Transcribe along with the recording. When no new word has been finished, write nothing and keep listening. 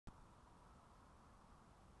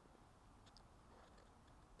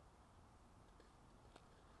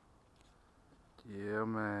Yeah,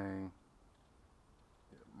 man.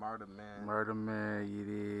 Murder Man. Murder Man, you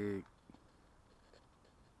dig?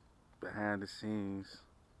 Behind the scenes,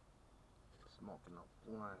 Smoking a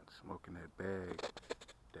blunt. smoking that bag.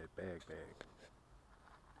 That bag.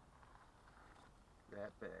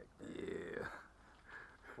 That bag. Yeah.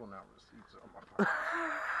 Pulling out receipts on my pocket.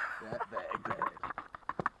 That bag.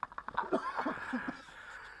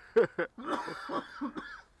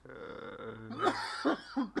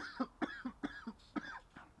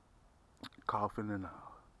 Coughing and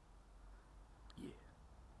all. Yeah.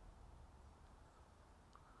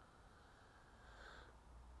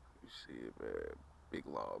 You see it, man. Big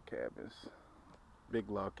log cabins. Big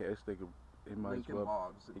log cabins. It might as Lincoln well.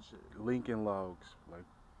 Logs and shit. Lincoln logs. Like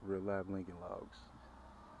real live Lincoln logs.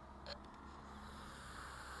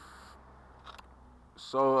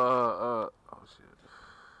 So, oh shit.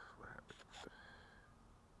 What happened?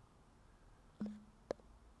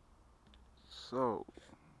 So,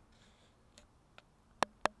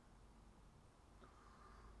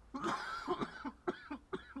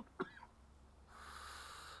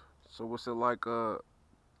 so what's it like,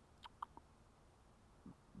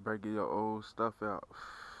 breaking your old stuff out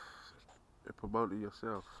and promoting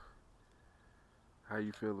yourself? How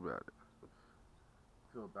you feel about it?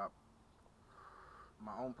 Feel about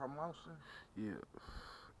my own promotion? Yeah.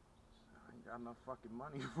 I ain't got no fucking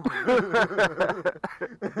money for it.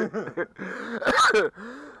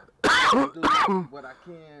 I do what I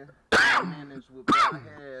can, manage with what I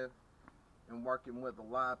have, and working with a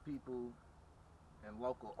lot of people and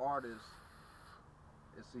local artists,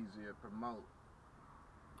 it's easier to promote.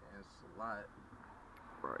 And it's a lot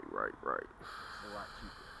Right. it's a lot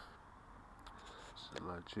cheaper. It's a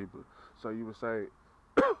lot cheaper. So you would say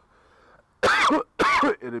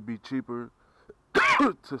it'd be cheaper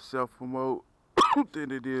to self promote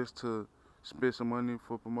than it is to spend some money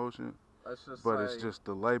for promotion, Let's just but it's say just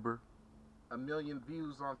the labor. 1,000,000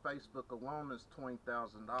 views on Facebook alone is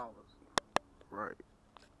 $20,000. Right.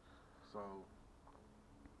 So,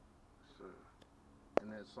 sure.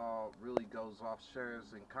 And it's all really goes off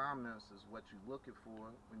shares and comments is what you're looking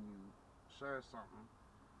for when you share something.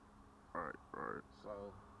 Right. So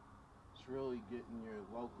it's really getting your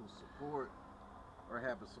local support or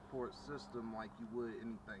have a support system like you would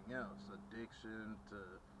anything else, addiction to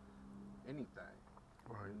anything.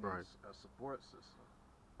 You need Right. a support system.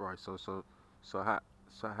 Right. So how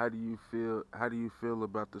do you feel? How do you feel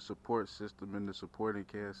about the support system and the supporting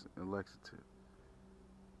cast in Lexington?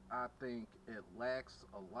 I think it lacks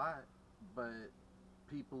a lot, but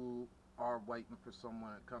people are waiting for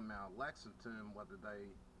someone to come out of Lexington, whether they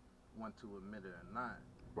want to admit it or not.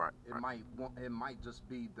 Right. It might just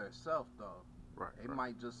be their self though. Right. They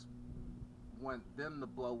might just want them to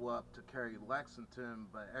blow up to carry Lexington,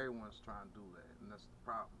 but everyone's trying to do that, and that's the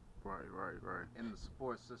problem. Right. In the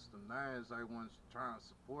support system there is everyone's trying to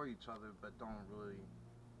support each other, but can't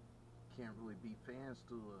really be fans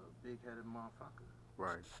to a big headed motherfucker.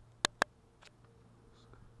 Right.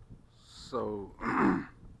 So,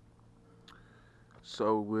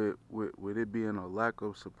 so with it being a lack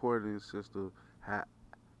of supporting system, how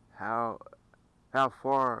how how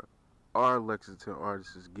far are Lexington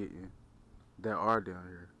artists getting that are down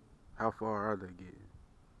here? How far are they getting?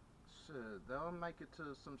 Shit, they'll make it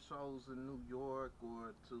to some shows in New York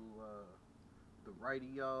or to the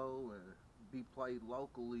radio and be played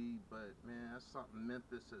locally, but man, that's something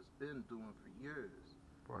Memphis has been doing for years.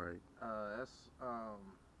 Right. That's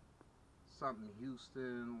something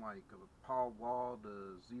Houston, like Paul Wall,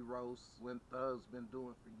 the Zero, Slim Thug's been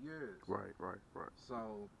doing for years. Right.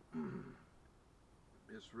 So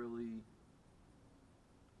it's really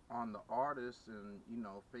on the artists, and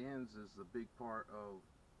fans is a big part of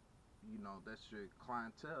that's your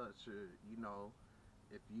clientele. It's your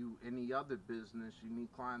if you any other business, you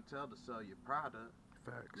need clientele to sell your product.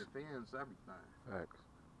 Facts. Your fans, everything.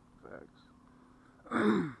 Facts.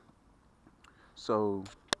 So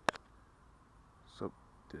so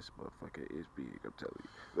this motherfucker is big. I'm telling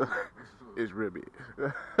you, it's real big.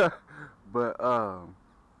 But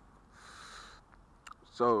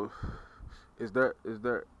so is there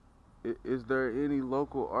any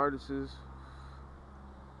local artists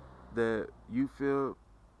that you feel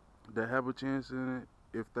that have a chance in it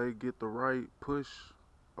if they get the right push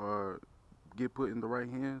or get put in the right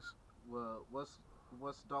hands? Well, what's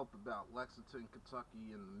dope about Lexington,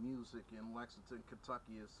 Kentucky, and the music in Lexington,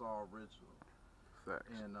 Kentucky is all original. Facts.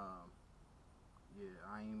 And yeah,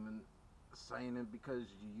 I ain't even saying it because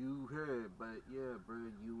you heard it, but yeah, bro,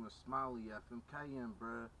 you and Smiley FMKM,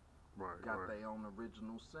 bro, got Right. their own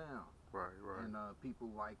original sound. Right. And people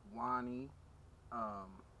like Wani, um,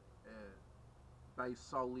 uh, based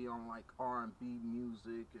solely on like R&B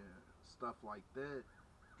music and stuff like that,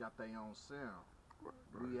 got their own sound.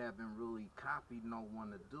 We haven't really copied no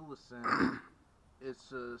one to do a sound. It's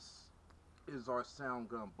just, is our sound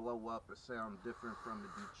gonna blow up or sound different from the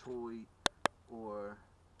Detroit or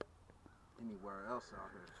anywhere else out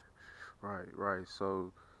here? Right, right.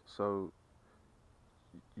 So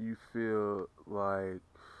you feel like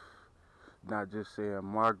not just saying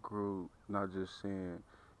my group, not just saying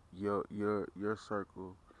your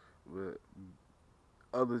circle, but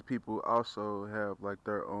other people also have like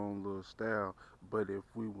their own little style. But if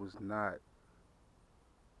we was not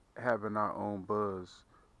having our own buzz,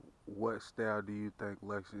 what style do you think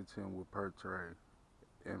Lexington would portray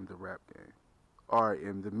in the rap game? Or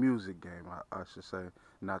in the music game, I should say,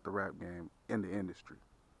 not the rap game, in the industry.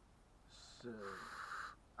 Shit.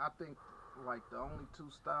 I think like the only two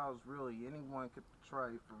styles really anyone could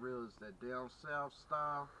portray for real is that down south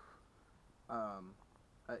style, um,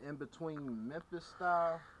 a in between Memphis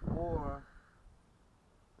style, or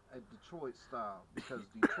a Detroit style because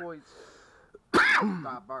Detroit's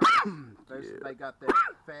diverse. Yeah, They got that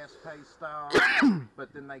fast paced style,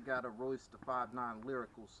 but then they got a Royce the 5'9"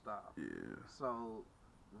 lyrical style. yeah, So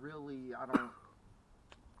really, I don't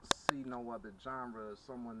see no other genre of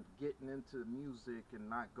someone getting into music and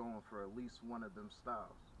not going for at least one of them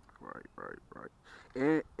styles. right, right,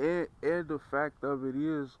 right. And the fact of it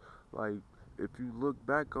is, like, if you look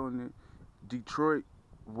back on it, Detroit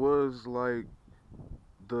was like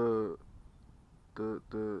the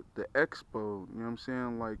the expo. You know what I'm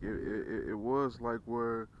saying? Like it was like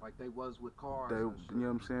where Like they was with they, cars you and know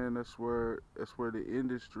what shit. I'm saying? That's where the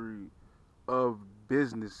industry of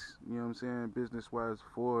business, you know what I'm saying, business wise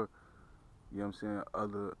for, you know what I'm saying,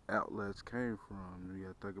 other outlets came from. You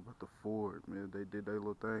gotta think about the Ford, man. They did their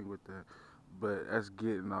little thing with that. But that's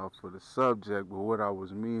getting off of the subject. But what I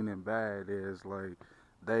was meaning bad is like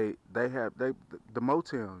they have the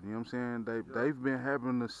Motown, you know what I'm saying? Yep. They've been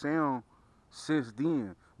having the sound since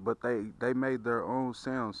then, but they made their own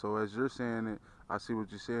sound. So as you're saying it, I see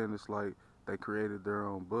what you're saying. It's like they created their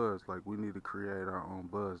own buzz. Like we need to create our own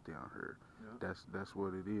buzz down here. Yep. That's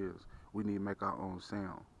what it is. We need to make our own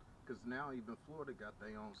sound. Cause now even Florida got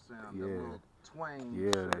their own sound, that Yeah, little twang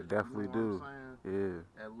yeah, they shit. You know definitely what I'm do. saying?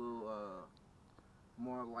 Yeah, That little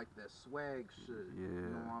more like that swag shit. You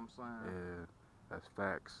know yeah, what I'm saying? yeah. That's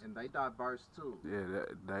facts. And they diverse too. Yeah,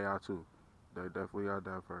 they are too. They definitely are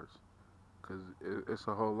diverse. Cause it's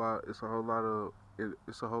a whole lot. It's a whole lot of.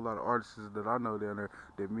 It's a whole lot of artists that I know down there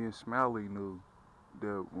that me and Smiley knew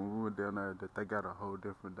that when we went down there that they got a whole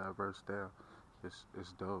different diverse style.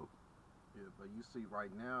 It's dope. Yeah, but you see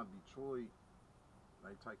right now Detroit,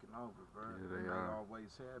 they taking over, bro. Yeah, And they they are.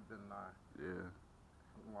 always have been Yeah,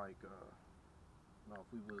 like you know,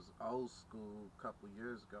 if we was old school a couple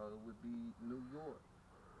years ago, it would be New York.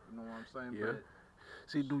 You know what I'm saying? yeah. But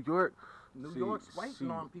See, New York. New See, York's see,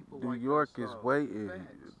 waiting on people New like us York is though. waiting.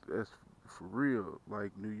 Facts. That's for real.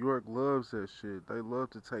 Like New York loves that shit. They love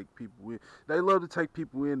to take people in. They love to take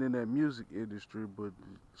people in that music industry, but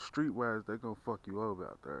streetwise, they gonna fuck you over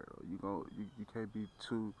out there. You can't be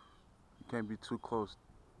too you can't be too close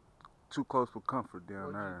for comfort down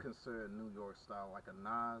What do you there. consider New York style? Like a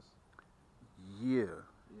Nas? Yeah,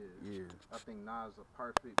 Yeah. yeah. I think Nas a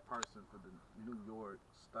perfect person for the New York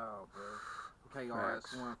style, bro.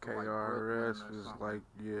 Facts. KRS-One for like Brooklyn KRS or was something. like,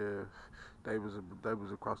 yeah, they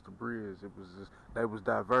was across the bridge. It was just, they was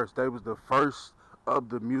diverse. They was the first of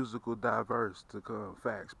the musical diverse to come.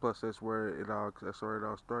 Facts. Plus that's where it all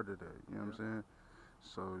started at. You know what I'm Yeah. saying?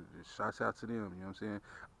 So shouts out to them. You know what I'm saying?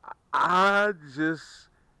 I just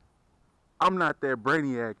I'm not that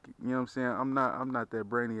brainiac, you know what I'm saying? I'm not that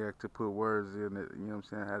brainiac to put words in it, you know what I'm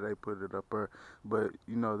saying, how they put it up there. But,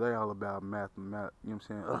 you know, they all about you know what I'm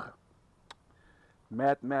saying?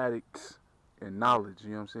 Mathematics and Yeah. knowledge, you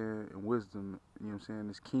know what I'm saying? And wisdom, you know what I'm saying?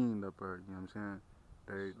 It's keen up there, you know what I'm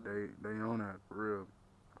saying? So, They own that for real.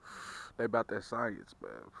 They about that science,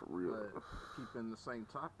 man, for real. but keeping the same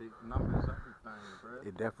topic, numbers everything, bro.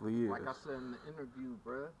 It definitely is. Like I said in the interview,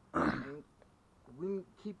 bro, ain't we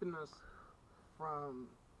keeping us from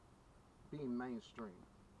being mainstream.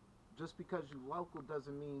 Just because you local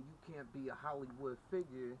doesn't mean you can't be a Hollywood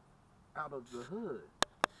figure out of the hood.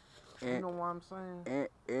 You And know what I'm saying? and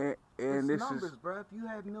It's this is numbers, bro. If you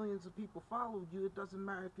have millions of people follow you, it doesn't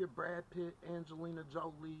matter if you're Brad Pitt, Angelina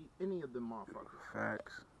Jolie, any of them motherfuckers.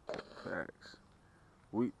 facts. Facts.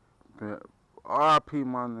 We man, R.I.P.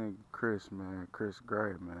 my nigga Chris, man. Chris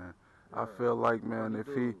Gray, man. I Yeah. feel like, What man,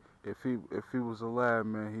 he do? if he was alive,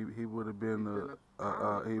 man, he would have He been been a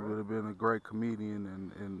pilot, he bro. would have been a great comedian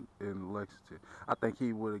and Lexington. I think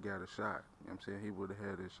he would have got a shot. You know what I'm saying? He would have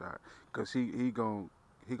had his shot. Because he gon'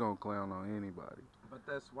 clown on anybody. But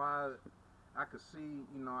that's why I could see,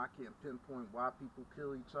 you know, I can't pinpoint why people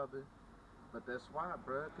kill each other. But that's why,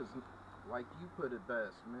 bruh. Because, like you put it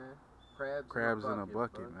best, man. Crabs in a bucket,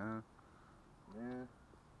 bucket, bruh. man. Man.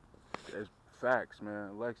 It's facts,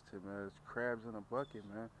 man. Lexington, man. It's crabs in a bucket,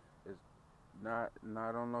 man. It's not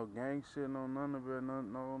on no gang shit, no none of it,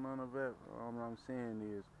 none of that. All I'm saying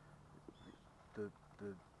is the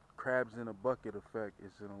the crabs in a bucket effect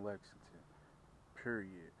is in Lexington.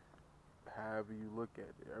 Period. However you look at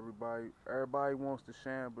it, everybody wants to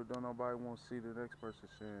shine, but don't nobody want to see the next person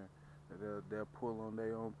shine. They'll pull on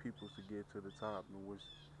their own peoples to get to the top, in which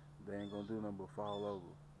they ain't gonna do nothing but fall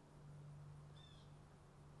over.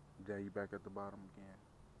 Then you back at the bottom again.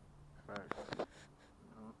 Facts.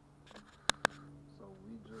 You know? So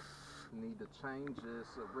we just need to change this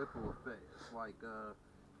a ripple effect. It's like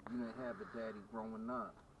you didn't have a daddy growing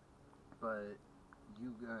up, but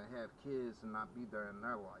you gonna have kids and not be there in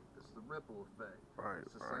their life. It's the ripple effect. Right,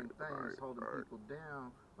 It's the same thing as holding people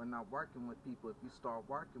down but not working with people. If you start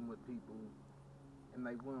working with people and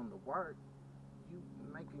they willing to work, you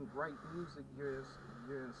making great music. You're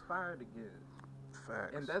inspired again.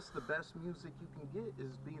 Facts. And that's the best music you can get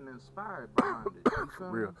is being inspired behind it. You feel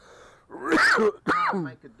Real. me? Trying to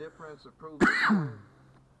make a difference or prove a point.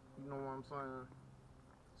 You know what I'm saying?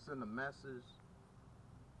 Send a message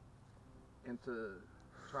and to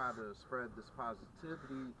try to spread this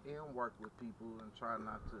positivity and work with people and try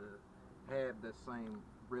not to have that same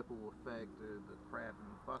ripple effect or the crab in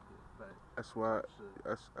the bucket effect.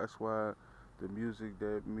 That's why the music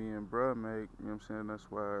that me and bruh make, you know what I'm saying, that's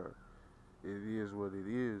why it is what it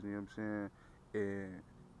is, you know what I'm saying? And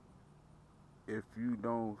if you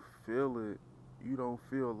don't feel it, you don't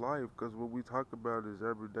feel life, because what we talk about is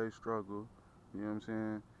everyday struggle, you know what I'm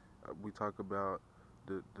saying? We talk about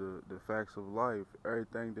the facts of life,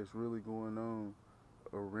 everything that's really going on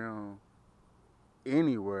around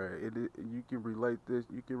anywhere. You can relate this,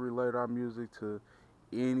 you can relate our music to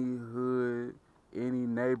any hood, any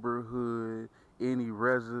neighborhood, any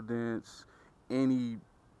residence, any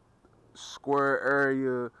square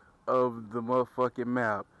area of the motherfucking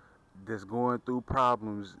map that's going through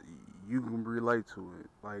problems. You can relate to it.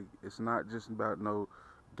 Like, it's not just about no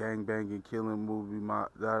gang banging, killing movie,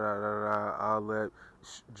 all that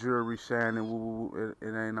jewelry shining. Woo, woo.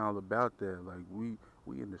 It ain't all about that. Like, we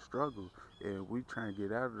in the struggle, and we trying to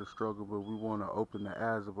get out of the struggle, but we want to open the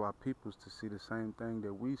eyes of our peoples to see the same thing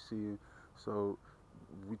that we see. So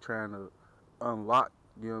we trying to unlock,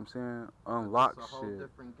 you know what I'm saying? Unlock it's a whole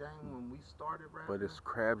different game when we started rapping. But it's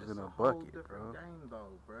crabs in a bucket, bro. It's a whole different bro. game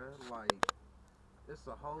though, bro. Like, it's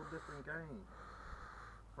a whole different game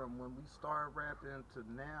from when we started rapping to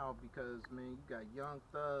now, because man, you got Young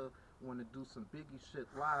Thug want to do some Biggie shit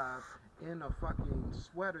live in a fucking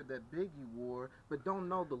sweater that Biggie wore, but don't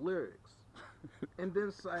know the lyrics, and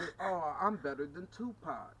then say, "Oh, I'm better than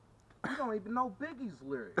Tupac." You don't even know Biggie's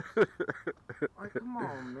lyrics. Like, come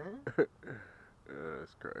on, man. Yeah,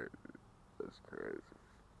 that's crazy. That's crazy.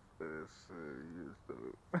 That's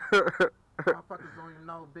Motherfuckers don't even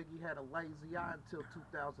know Biggie had a lazy eye until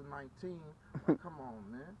 2019. Like, come on,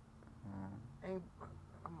 man.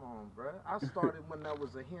 Come on, bruh. I started when there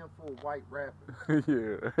was a handful of white rappers. Yeah.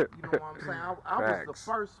 You know what I'm saying? I was the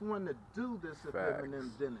first one to do this if Eminem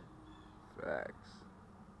didn't. Facts.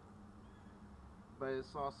 But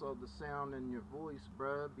it's also the sound in your voice,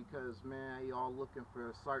 bruh, because, man, y'all looking for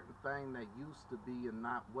a certain thing that used to be and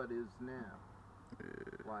not what is now.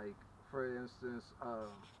 Yeah. Like, for instance,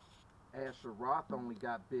 Asher Roth only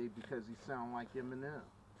got big because he sounded like Eminem.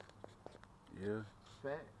 Yeah.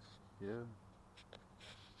 Facts. Yeah.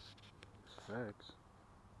 It's facts.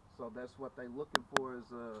 So that's what they looking for,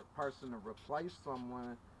 is a person to replace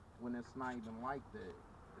someone when it's not even like that.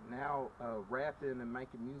 Now, rapping and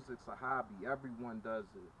making music's a hobby. Everyone does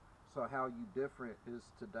it. So how you different is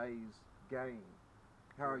today's game.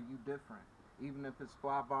 How are you different? Even if it's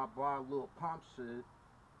blah, blah, blah, little pump shit,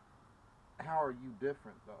 how are you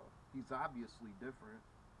different, though? He's obviously different.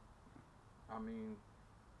 I mean,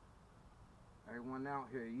 everyone out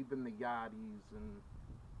here, even the Yachties and,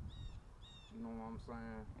 you know what I'm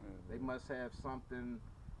saying? They must have something,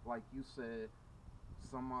 like you said,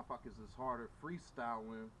 some motherfuckers is harder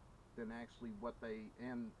freestyling than actually what they,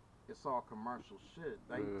 and it's all commercial shit.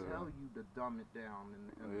 They tell you to dumb it down in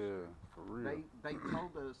the industry. Yeah, for real. They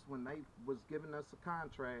told us when they was giving us a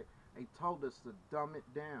contract, they told us to dumb it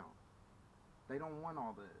down. They don't want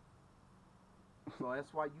all that. So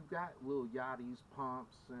that's why you got Lil Yachty's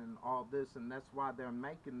pumps and all this, and that's why they're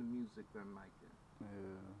making the music they're making.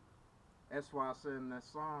 Yeah. That's why I said in that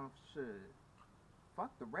song, shit.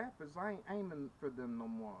 Fuck the rappers. I ain't aiming for them no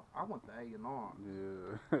more. I want the A&Rs.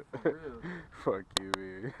 Yeah. For real. Fuck you,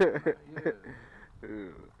 man. Yeah.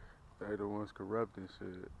 Yeah. They the ones corrupting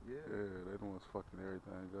shit. Yeah. Yeah, they the ones fucking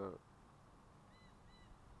everything up.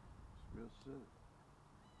 It's real shit.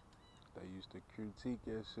 They used to critique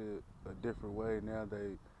that shit a different way. Now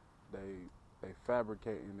they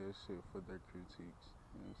fabricating that shit for their critiques.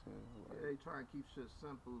 You know what I'm saying? Yeah, Like, they try and keep shit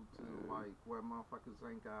simple to yeah. like where motherfuckers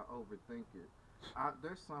ain't got to overthink it.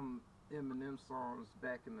 There's some Eminem songs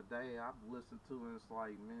back in the day I've listened to and it's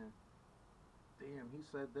like, man, damn, he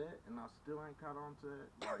said that and I still ain't caught on to it.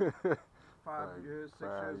 Like 5 years, 6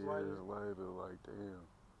 years later. like damn.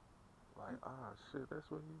 Like, shit,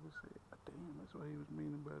 that's what he was saying. Damn, that's what he was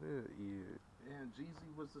meaning by that. Yeah. And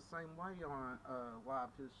Jeezy was the same way on a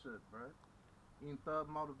lot of his shit, bro. In Thug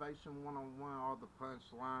Motivation 101, all the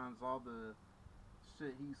punchlines, all the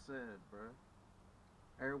shit he said, bro.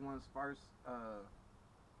 Everyone's first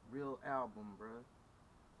real album, bro.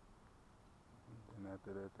 And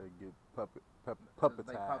after that, they get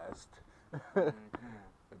puppetized. Man, come on.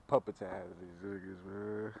 They puppetize these niggas,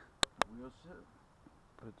 man. Real shit.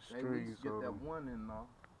 Put the They at strings least get on that them. one in, though.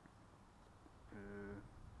 Yeah.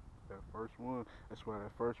 That first one. That's why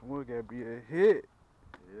that first one gotta be a hit.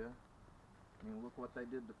 Yeah. I mean, look what they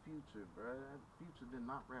did to Future, bro. Future did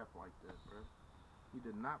not rap like that, bro. He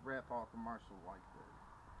did not rap all commercial like that.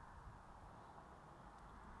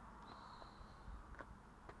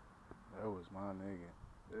 That was my nigga.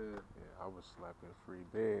 Yeah. Yeah, I was slapping free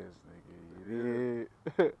bands, nigga. You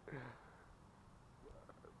did.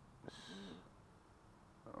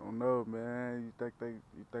 I don't know, man. You think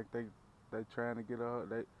they trying to get a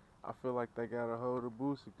they? I feel like they got a hold of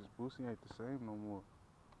Boosie, cause Boosie ain't the same no more.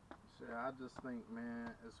 Shit, I just think,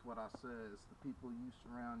 man, it's what I said. It's the people you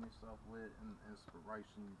surround yourself with and the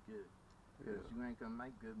inspiration you get. Because you ain't gonna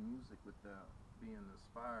make good music without being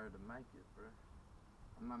inspired to make it, bro.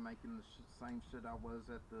 I'm not making the same shit I was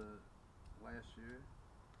at the last year.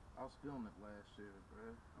 I was feeling it last year,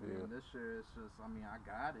 bro. I mean, this year it's just, I mean, I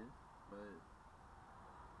got it, but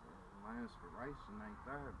my inspiration ain't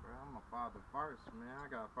there, bro. I'm a father first, man. I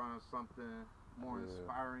gotta find something more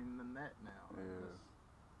inspiring than that now. Yeah.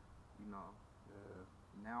 You know. Yeah.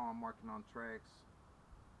 Now I'm working on tracks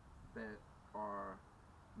that are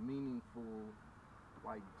meaningful,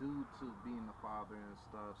 like due to being a father and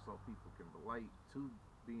stuff, so people can relate to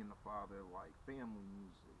being a father, like family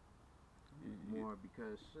music. More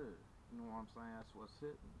because shit, you know what I'm saying? That's what's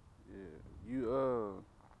hitting. Yeah.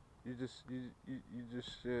 You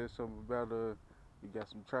just said something about you got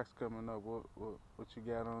some tracks coming up. What you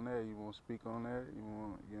got on that? You want to speak on that? You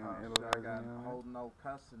want I got a whole no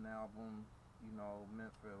cussing album, you know,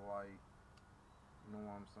 meant for like, you know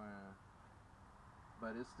what I'm saying?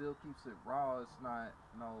 But it still keeps it raw. It's not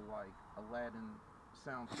no like Aladdin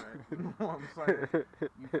soundtrack. You know what I'm saying?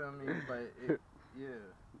 You feel me? But it, yeah.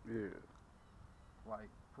 Yeah. Like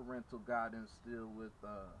parental guidance still with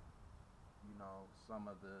you know, some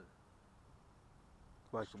of the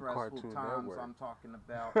like stressful some times Network. I'm talking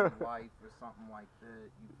about in life or something like that.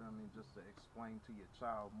 You feel me? Just to explain to your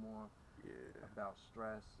child more about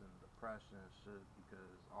stress and depression and shit,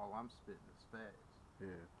 because all I'm spitting is facts.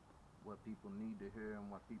 Yeah. What people need to hear and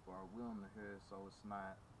what people are willing to hear, so it's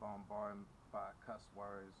not bombarded by cuss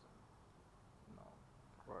words and, you know.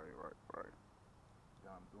 Right.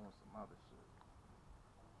 Yeah, I'm doing some other shit.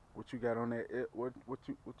 What you got on that? What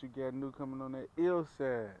you got new coming on that ill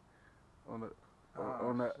side? On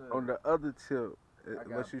the other tip.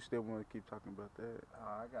 Unless you still want to keep talking about that.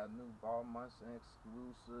 I got new Ball Mustang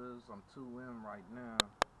exclusives. I'm 2M right now.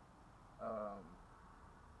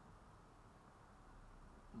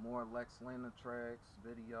 More Lex Lena tracks,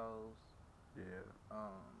 videos. Yeah.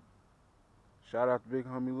 Shout out to Big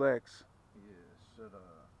Homie Lex. Yeah,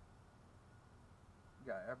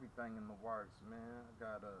 got everything in the works, man. I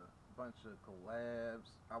got a bunch of collabs.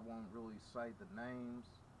 I won't really say the names,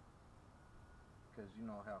 because you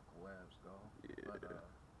know how collabs go. Yeah. But,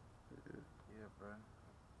 yeah, bro.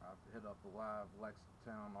 I've hit up a lot of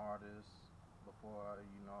Lexington artists before,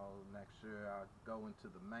 you know, next year I go into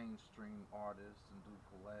the mainstream artists and do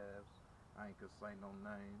collabs. I ain't gonna say no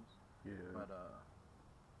names. Yeah. But,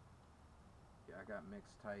 yeah, I got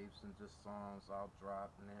mixtapes and just songs I'll drop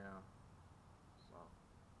now. So,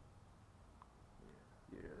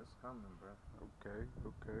 yeah, it's coming, bro. Okay.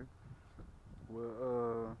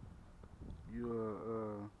 Well,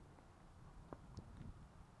 you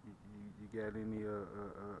got any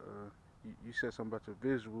you said something about your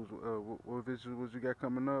visuals. What visuals you got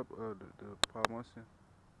coming up? The Paul Munson.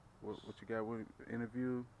 What you got with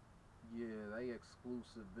interview? Yeah, they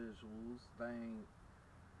exclusive visuals. They ain't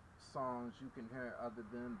songs you can hear other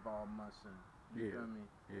than Ball Mussin. You Yeah, feel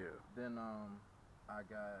me? yeah. Then I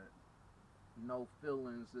got No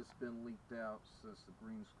Feelings. It's been leaked out since the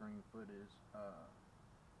green screen footage.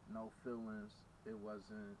 No Feelings. It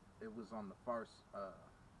wasn't. It was on the first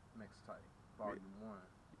mixtape, Volume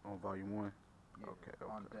One. On volume one. Yeah, Okay,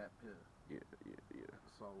 on okay. that pill. Yeah, yeah, yeah.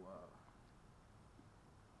 So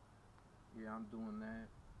yeah, I'm doing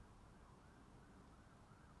that.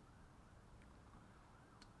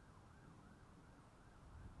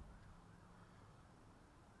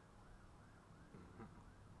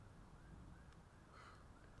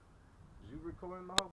 Is you recording the whole